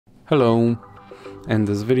Hello! In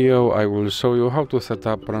this video I will show you how to set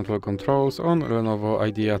up parental controls on Lenovo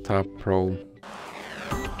Idea Tab Pro.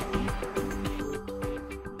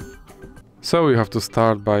 So you have to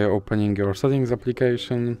start by opening your settings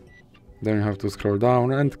application, then you have to scroll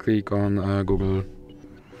down and click on Google.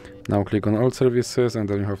 Now click on all services and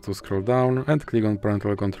then you have to scroll down and click on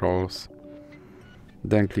parental controls.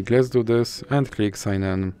 Then click let's do this and click sign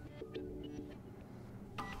in.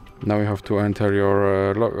 Now you have to enter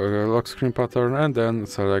your lock screen pattern and then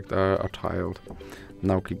select a child.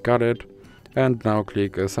 Now click got it and now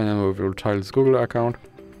click sign in with your child's Google account,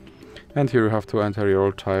 and here you have to enter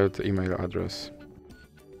your child's email address.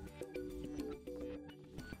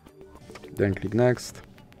 Then click next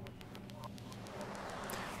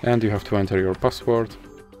and you have to enter your password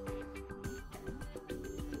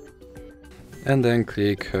and then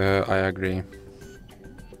click I agree.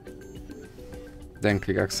 Then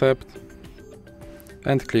click accept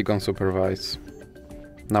and click on supervise.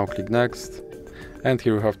 Now click next and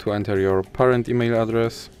here you have to enter your parent email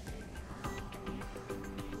address.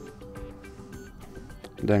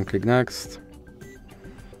 Then click next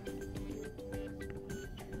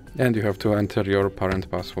and you have to enter your parent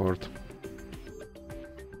password.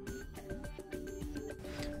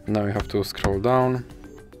 Now you have to scroll down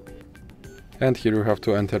and here you have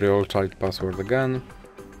to enter your child password again.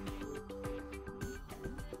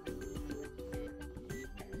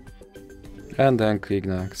 And then click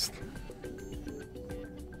next.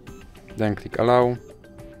 Then click allow.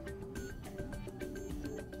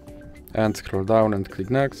 And scroll down and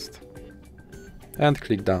click next. And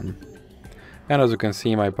click done. And as you can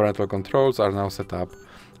see, my parental controls are now set up.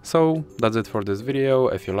 So that's it for this video.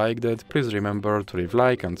 If you liked it, please remember to leave a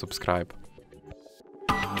like and subscribe.